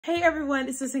Hey everyone,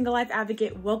 it's the Single Life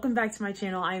Advocate. Welcome back to my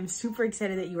channel. I am super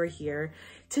excited that you are here.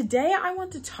 Today I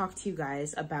want to talk to you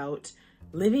guys about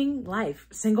living life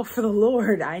single for the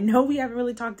Lord. I know we haven't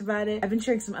really talked about it. I've been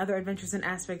sharing some other adventures and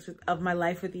aspects of my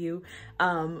life with you,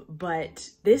 but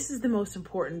this is the most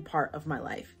important part of my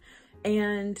life.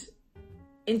 And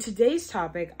in today's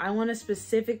topic, I want to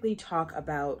specifically talk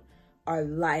about our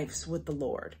lives with the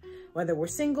Lord, whether we're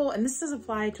single, and this does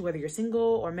apply to whether you're single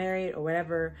or married or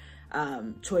whatever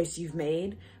choice you've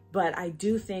made. But I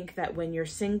do think that when you're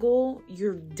single,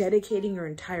 you're dedicating your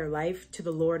entire life to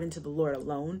the Lord and to the Lord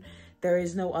alone. There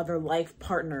is no other life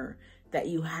partner that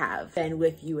you have than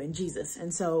with you and Jesus.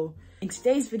 And so in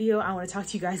today's video, I want to talk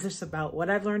to you guys just about what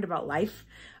I've learned about life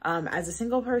as a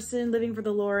single person living for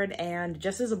the Lord and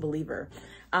just as a believer.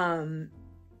 I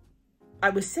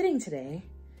was sitting today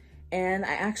and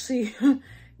I actually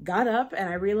got up and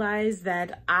I realized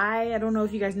that I don't know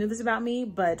if you guys knew this about me,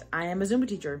 but I am a Zumba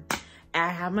teacher. I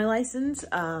have my license,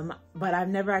 but I've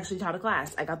never actually taught a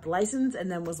class. I got the license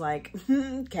and then was like,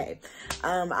 okay.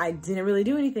 I didn't really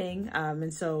do anything.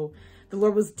 And so the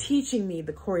Lord was teaching me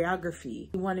the choreography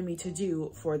He wanted me to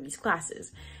do for these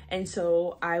classes. And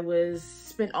so I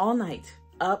spent all night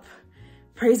up,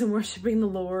 praise and worshiping the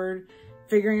Lord,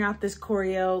 figuring out this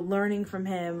choreo, learning from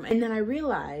Him. And then I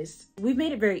realized we've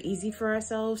made it very easy for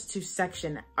ourselves to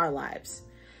section our lives.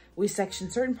 We section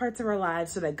certain parts of our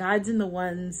lives so that God's in the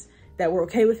ones that we're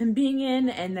okay with Him being in,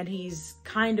 and that He's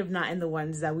kind of not in the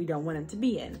ones that we don't want Him to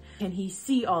be in. Can He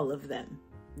see all of them?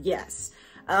 Yes.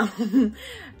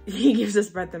 He gives us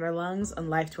breath in our lungs and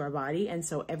life to our body. And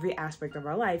so every aspect of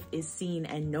our life is seen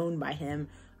and known by Him,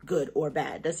 good or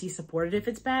bad. Does He support it if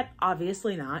it's bad?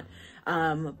 Obviously not.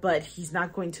 But He's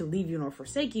not going to leave you nor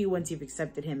forsake you once you've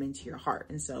accepted Him into your heart.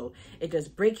 And so it does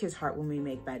break His heart when we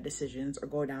make bad decisions or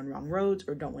go down wrong roads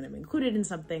or don't want Him included in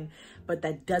something. But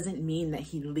that doesn't mean that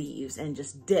He leaves and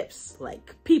just dips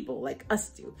like people like us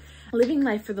do. Living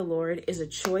life for the Lord is a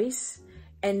choice,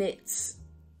 and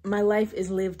my life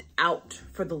is lived out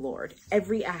for the Lord,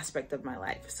 every aspect of my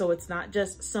life. So it's not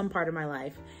just some part of my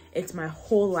life, it's my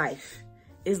whole life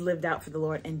is lived out for the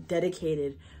Lord and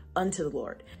dedicated unto the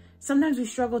Lord. Sometimes we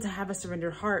struggle to have a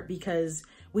surrendered heart because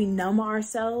we numb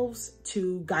ourselves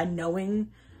to God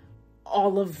knowing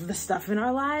all of the stuff in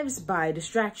our lives by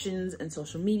distractions and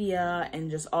social media and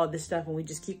just all this stuff. And we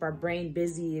just keep our brain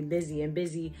busy and busy and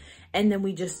busy. And then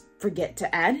we just forget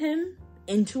to add Him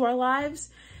into our lives.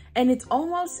 And it's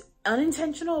almost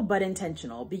unintentional, but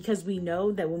intentional, because we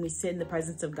know that when we sit in the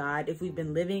presence of God, if we've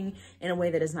been living in a way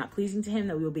that is not pleasing to Him,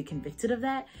 that we will be convicted of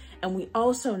that. And we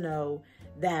also know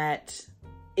that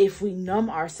if we numb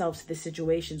ourselves to the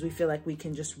situations, we feel like we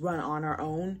can just run on our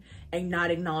own and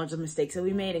not acknowledge the mistakes that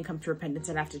we made and come to repentance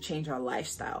and have to change our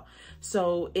lifestyle.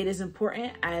 So it is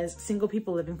important as single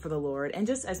people living for the Lord, and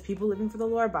just as people living for the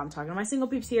Lord, but I'm talking to my single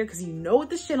peeps here because you know what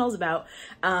this channel is about.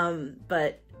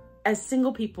 But as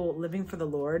single people living for the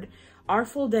Lord, our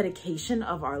full dedication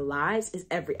of our lives is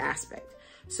every aspect.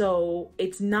 So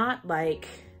it's not like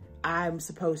I'm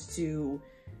supposed to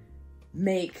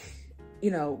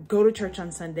go to church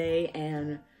on Sunday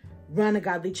and run a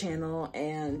godly channel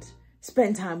and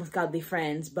spend time with godly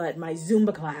friends, but my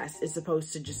Zumba class is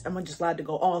supposed to I'm just allowed to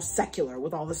go all secular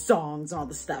with all the songs and all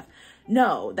the stuff.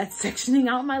 No, that's sectioning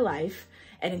out my life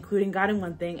and including God in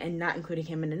one thing and not including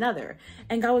Him in another.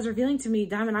 And God was revealing to me,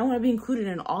 Diamond, I want to be included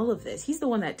in all of this. He's the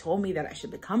one that told me that I should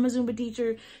become a Zumba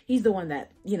teacher. He's the one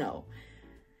that,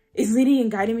 is leading and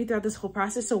guiding me throughout this whole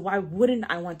process. So why wouldn't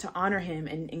I want to honor Him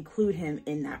and include Him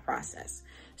in that process?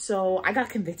 So I got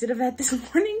convicted of that this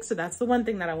morning. So that's the one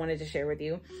thing that I wanted to share with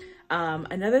you.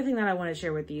 Another thing that I want to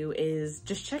share with you is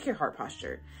just check your heart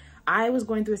posture. I was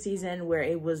going through a season where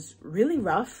it was really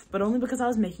rough, but only because I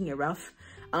was making it rough.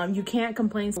 You can't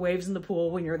complain for waves in the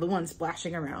pool when you're the one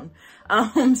splashing around.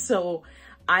 So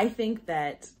I think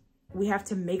that we have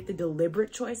to make the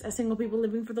deliberate choice as single people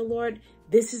living for the Lord.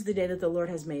 This is the day that the Lord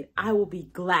has made. I will be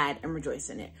glad and rejoice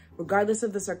in it. Regardless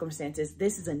of the circumstances,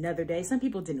 this is another day. Some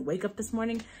people didn't wake up this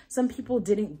morning. Some people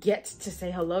didn't get to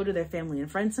say hello to their family and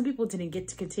friends. Some people didn't get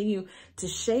to continue to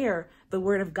share the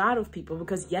word of God with people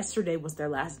because yesterday was their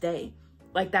last day.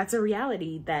 Like, that's a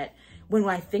reality that when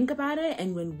I think about it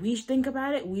and when we think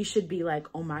about it, we should be like,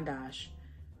 oh my gosh,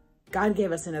 God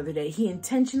gave us another day. He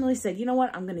intentionally said, you know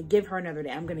what? I'm going to give her another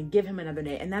day. I'm going to give him another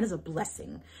day. And that is a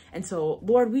blessing. And so,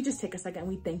 Lord, we just take a second and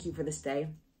we thank you for this day.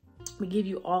 We give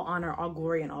you all honor, all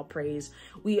glory, and all praise.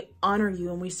 We honor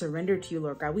you and we surrender to you,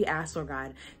 Lord God. We ask, Lord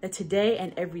God, that today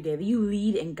and every day that you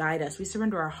lead and guide us. We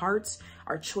surrender our hearts,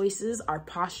 our choices, our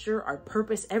posture, our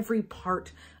purpose, every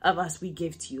part of us we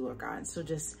give to you, Lord God. So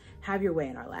just have your way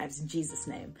in our lives in Jesus'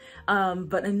 name.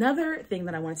 But another thing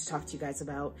that I wanted to talk to you guys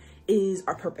about is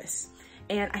our purpose.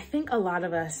 And I think a lot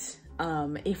of us,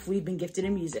 if we've been gifted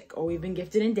in music, or we've been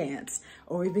gifted in dance,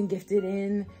 or we've been gifted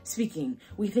in speaking,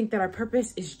 we think that our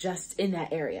purpose is just in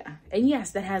that area. And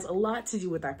yes, that has a lot to do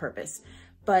with our purpose,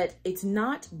 but it's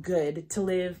not good to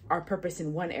live our purpose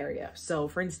in one area. So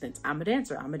for instance, I'm a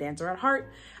dancer at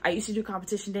heart. I used to do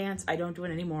competition dance. I don't do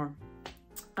it anymore.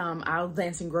 I'll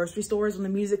dance in grocery stores when the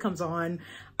music comes on.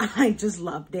 I just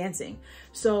love dancing.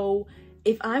 So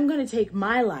if I'm going to take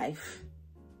my life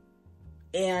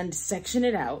and section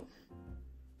it out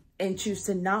and choose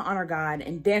to not honor God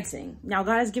in dancing. Now,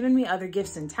 God has given me other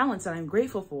gifts and talents that I'm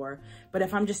grateful for, but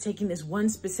if I'm just taking this one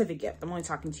specific gift, I'm only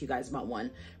talking to you guys about one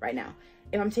right now.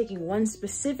 If I'm taking one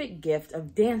specific gift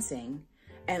of dancing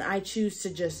and I choose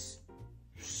to just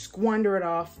squander it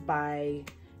off by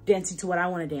dancing to what I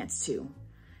want to dance to,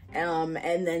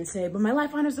 and then say, but my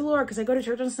life honors the Lord because I go to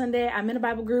church on Sunday, I'm in a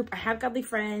Bible group, I have godly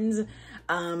friends,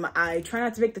 I try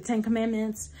not to break the 10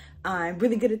 commandments, I'm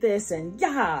really good at this, and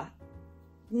yeah.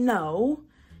 No,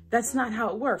 that's not how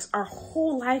it works. Our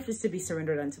whole life is to be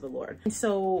surrendered unto the Lord. And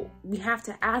so we have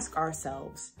to ask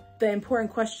ourselves the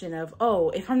important question of, oh,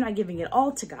 if I'm not giving it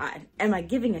all to God, am I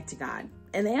giving it to God?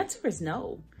 And the answer is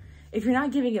no. If you're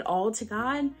not giving it all to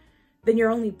God, then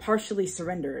you're only partially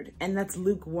surrendered, and that's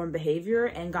lukewarm behavior,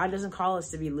 and God doesn't call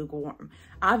us to be lukewarm.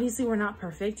 Obviously, we're not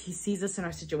perfect. He sees us in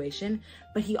our situation,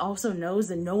 but he also knows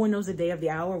that no one knows the day of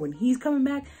the hour when he's coming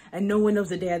back, and no one knows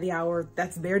the day of the hour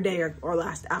that's their day or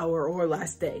last hour or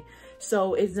last day.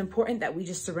 So it's important that we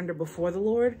just surrender before the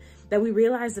Lord, that we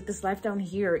realize that this life down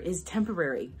here is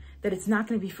temporary, that it's not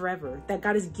going to be forever, that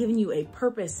God has given you a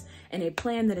purpose and a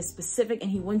plan that is specific,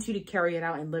 and he wants you to carry it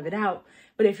out and live it out.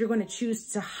 But if you're going to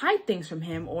choose to hide things from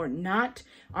him or not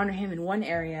honor him in one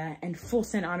area and full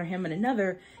send honor him in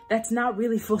another, that's not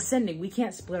really full sending. We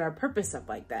can't split our purpose up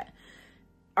like that.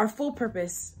 Our full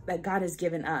purpose that God has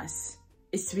given us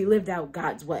is to be lived out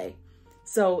God's way.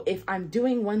 So if I'm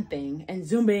doing one thing and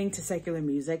Zumbing to secular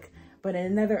music, but in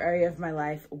another area of my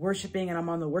life, worshiping, and I'm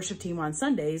on the worship team on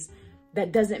Sundays,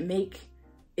 that doesn't make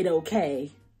it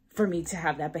okay for me to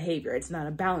have that behavior. It's not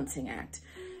a balancing act.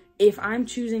 If I'm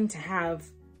choosing to have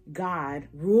God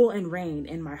rule and reign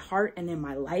in my heart and in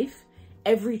my life,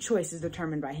 every choice is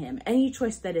determined by him. Any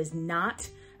choice that is not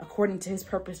according to his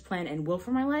purpose, plan, and will for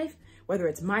my life, whether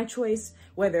it's my choice,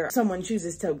 whether someone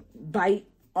chooses to bite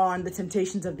on the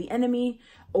temptations of the enemy,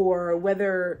 or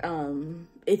whether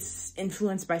it's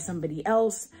influenced by somebody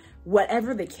else,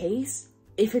 whatever the case,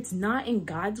 if it's not in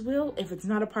God's will, if it's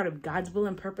not a part of God's will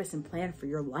and purpose and plan for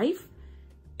your life,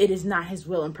 it is not his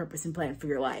will and purpose and plan for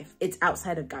your life. It's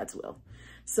outside of God's will.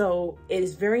 So it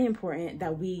is very important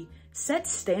that we set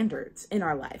standards in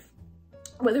our life,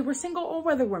 whether we're single or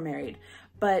whether we're married.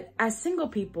 But as single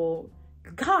people,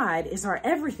 God is our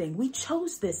everything. We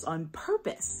chose this on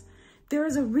purpose. There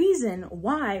is a reason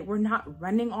why we're not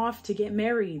running off to get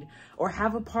married or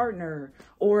have a partner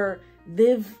or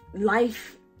live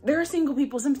life. There are single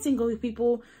people, some single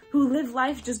people who live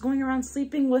life just going around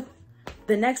sleeping with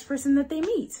the next person that they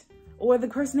meet or the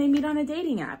person they meet on a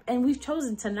dating app. And we've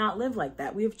chosen to not live like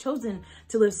that. We have chosen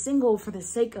to live single for the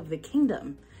sake of the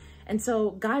kingdom. And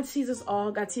so God sees us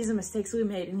all. God sees the mistakes we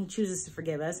made, and he chooses to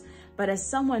forgive us. But as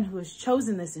someone who has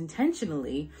chosen this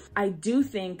intentionally, I do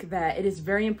think that it is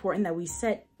very important that we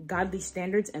set godly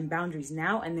standards and boundaries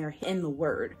now, and they're in the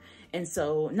word. And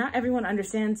so not everyone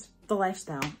understands the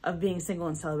lifestyle of being single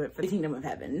and celibate for the kingdom of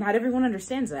heaven. Not everyone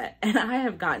understands that. And I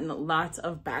have gotten lots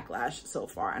of backlash so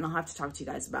far, and I'll have to talk to you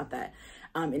guys about that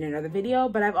in another video.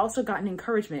 But I've also gotten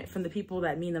encouragement from the people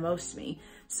that mean the most to me.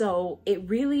 So it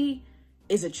really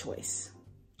is a choice.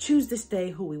 Choose this day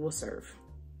who we will serve.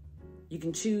 You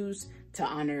can choose to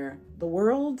honor the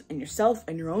world and yourself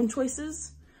and your own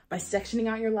choices by sectioning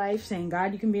out your life, saying,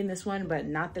 God, you can be in this one, but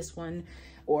not this one.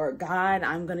 Or God,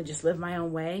 I'm going to just live my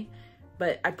own way.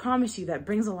 But I promise you that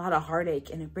brings a lot of heartache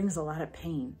and it brings a lot of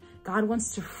pain. God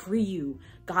wants to free you.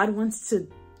 God wants to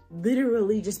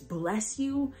literally just bless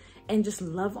you and just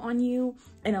love on you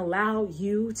and allow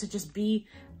you to just be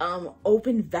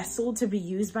open vessel to be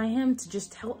used by him to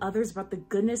just tell others about the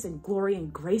goodness and glory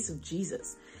and grace of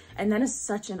Jesus. And that is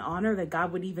such an honor that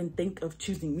God would even think of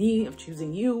choosing me, of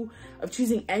choosing you, of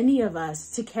choosing any of us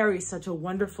to carry such a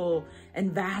wonderful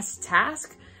and vast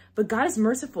task. But God is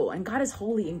merciful, and God is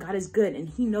holy, and God is good, and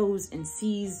he knows and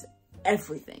sees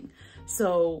everything.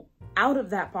 So out of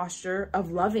that posture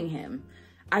of loving him,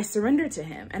 I surrender to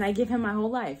him and I give him my whole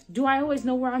life. Do I always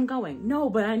know where I'm going? No,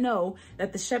 but I know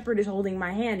that the shepherd is holding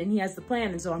my hand and he has the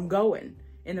plan, and so I'm going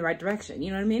in the right direction.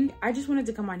 You know what I mean? I just wanted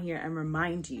to come on here and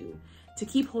remind you to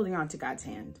keep holding on to God's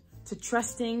hand. to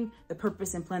trusting the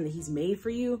purpose and plan that he's made for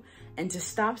you, and to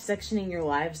stop sectioning your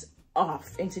lives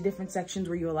off into different sections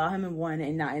where you allow him in one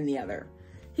and not in the other.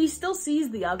 He still sees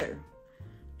the other.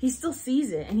 He still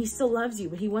sees it and he still loves you,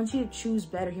 but he wants you to choose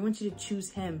better. He wants you to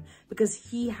choose him because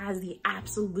he has the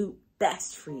absolute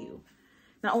best for you.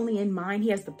 Not only in mind, he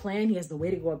has the plan, he has the way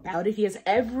to go about it, he has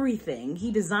everything.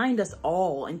 He designed us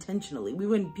all intentionally. We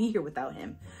wouldn't be here without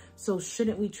him. So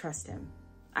shouldn't we trust him?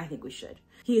 I think we should.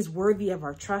 He is worthy of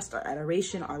our trust, our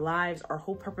adoration, our lives, our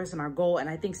whole purpose and our goal. And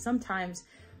I think sometimes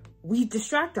we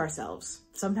distract ourselves,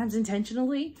 sometimes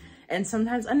intentionally and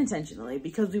sometimes unintentionally,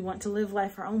 because we want to live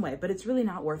life our own way, but it's really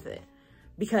not worth it.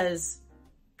 Because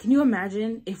can you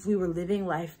imagine if we were living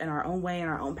life in our own way, in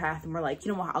our own path, and we're like,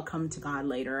 you know what, I'll come to God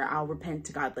later, I'll repent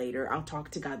to God later, I'll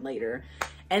talk to God later,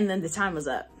 and then the time was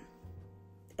up.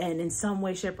 And in some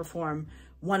way, shape, or form,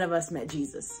 one of us met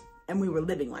Jesus, and we were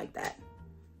living like that.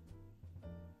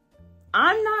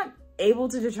 I'm not able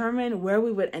to determine where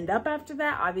we would end up after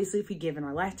that, obviously, if we'd given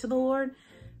our life to the Lord,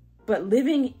 but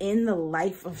living in the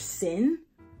life of sin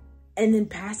and then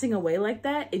passing away like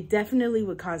that, it definitely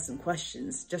would cause some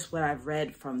questions, just what I've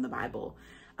read from the Bible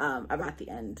about the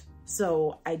end.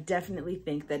 So I definitely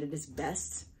think that it is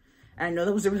best. And I know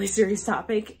that was a really serious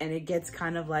topic and it gets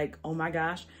kind of like, oh my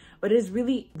gosh, but it is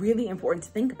really, really important to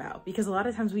think about, because a lot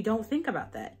of times we don't think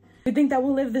about that. We think that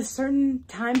we'll live this certain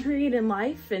time period in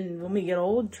life and when we get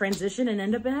old, transition and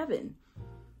end up in heaven.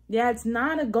 Yeah, it's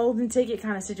not a golden ticket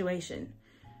kind of situation.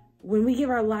 When we give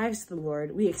our lives to the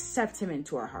Lord, we accept him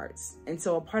into our hearts. And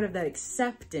so a part of that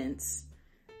acceptance,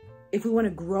 if we want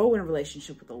to grow in a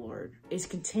relationship with the Lord, is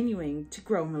continuing to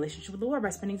grow in a relationship with the Lord by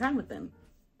spending time with him.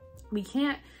 We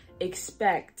can't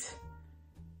expect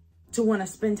to want to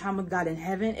spend time with God in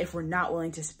heaven if we're not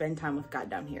willing to spend time with God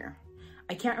down here.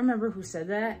 I can't remember who said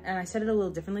that, and I said it a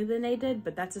little differently than they did,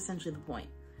 but that's essentially the point.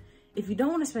 If you don't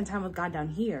want to spend time with God down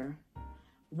here,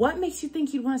 what makes you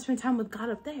think you'd want to spend time with God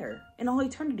up there in all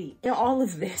eternity? In all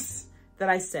of this that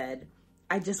I said,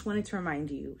 I just wanted to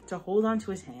remind you to hold on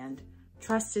to his hand,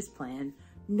 trust his plan,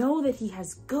 know that he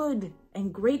has good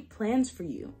and great plans for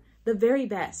you, the very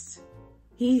best.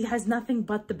 He has nothing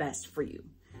but the best for you.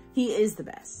 He is the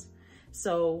best.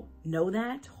 So know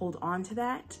that, hold on to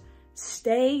that.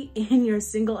 Stay in your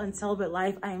single and celibate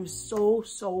life. I am so,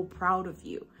 so proud of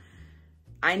you.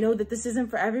 I know that this isn't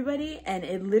for everybody, and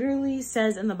it literally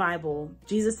says in the Bible,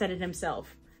 Jesus said it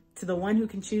himself, to the one who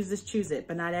can choose this, choose it,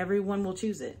 but not everyone will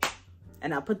choose it.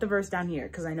 And I'll put the verse down here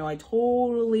because I know I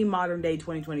totally modern day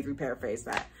 2023 paraphrase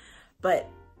that, but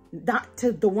not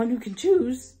to the one who can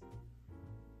choose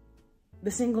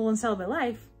the single and celibate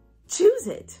life, choose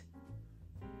it.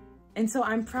 And so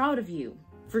I'm proud of you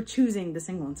for choosing the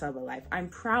single and celibate life. I'm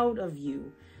proud of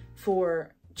you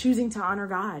for choosing to honor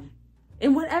God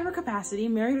in whatever capacity,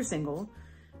 married or single.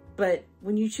 But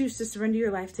when you choose to surrender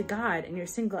your life to God and you're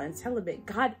single and celibate,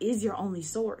 God is your only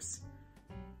source.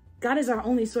 God is our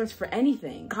only source for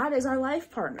anything. God is our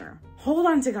life partner. Hold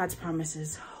on to God's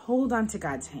promises. Hold on to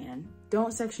God's hand.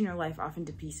 Don't section your life off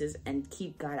into pieces and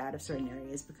keep God out of certain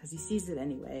areas because he sees it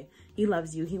anyway. He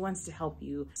loves you. He wants to help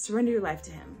you. Surrender your life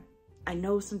to him. I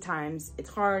know sometimes it's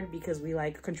hard because we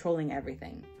like controlling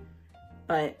everything,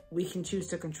 but we can choose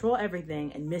to control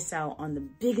everything and miss out on the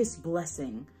biggest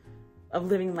blessing of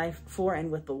living life for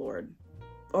and with the Lord.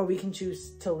 Or we can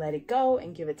choose to let it go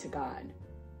and give it to God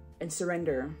and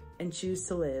surrender and choose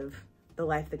to live the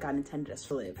life that God intended us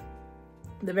to live.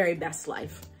 The very best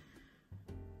life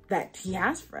that he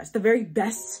has for us. The very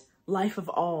best life of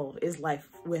all is life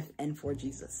with and for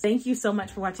Jesus. Thank you so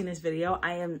much for watching this video.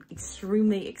 I am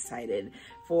extremely excited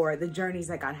for the journeys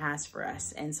that God has for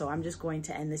us. And so I'm just going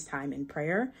to end this time in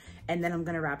prayer, and then I'm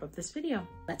going to wrap up this video.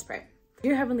 Let's pray.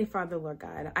 Dear Heavenly Father, Lord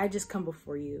God, I just come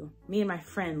before you. Me and my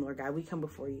friend, Lord God, we come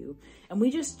before you, and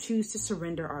we just choose to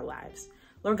surrender our lives.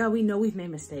 Lord God, we know we've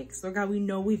made mistakes. Lord God, we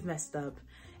know we've messed up.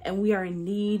 And we are in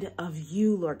need of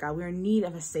you, Lord God. We are in need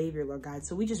of a savior, Lord God.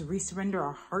 So we just resurrender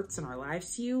our hearts and our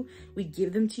lives to you. We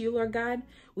give them to you, Lord God.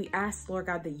 We ask, Lord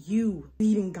God, that you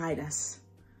lead and guide us.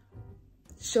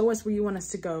 Show us where you want us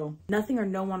to go. Nothing or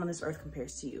no one on this earth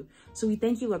compares to you. So we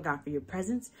thank you, Lord God, for your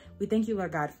presence. We thank you,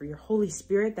 Lord God, for your Holy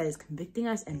Spirit that is convicting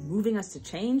us and moving us to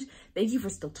change. Thank you for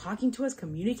still talking to us,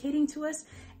 communicating to us,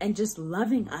 and just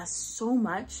loving us so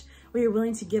much. where you're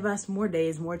willing to give us more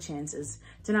days, more chances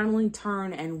to not only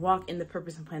turn and walk in the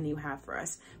purpose and plan that you have for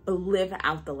us, but live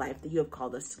out the life that you have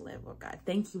called us to live, Lord God.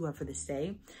 Thank you, Lord, for this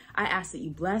day. I ask that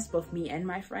you bless both me and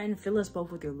my friend. Fill us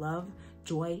both with your love,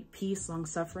 joy, peace,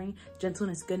 long-suffering,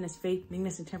 gentleness, goodness, faith,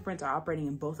 meekness, and temperance are operating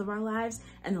in both of our lives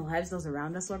and the lives of those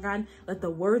around us, Lord God. Let the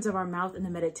words of our mouth and the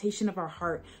meditation of our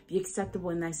heart be acceptable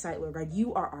in thy sight, Lord God.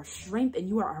 You are our strength and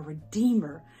you are our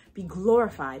Redeemer. Be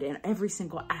glorified in every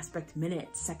single aspect, minute,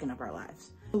 second of our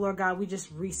lives. Lord God, we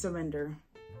just resurrender.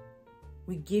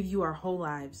 We give you our whole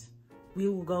lives. We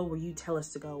will go where you tell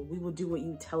us to go. We will do what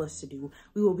you tell us to do.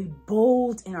 We will be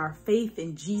bold in our faith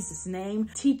in Jesus' name.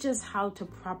 Teach us how to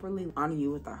properly honor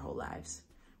you with our whole lives.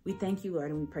 We thank you,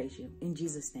 Lord, and we praise you. In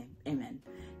Jesus' name, amen.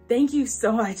 Thank you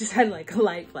so much. I just had like a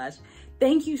light flash.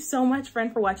 Thank you so much,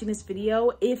 friend, for watching this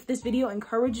video. If this video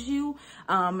encouraged you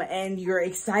and you're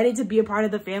excited to be a part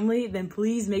of the family, then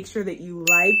please make sure that you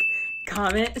like,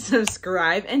 comment,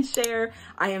 subscribe, and share.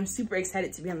 I am super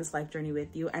excited to be on this life journey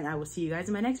with you, and I will see you guys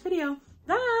in my next video.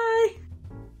 Bye!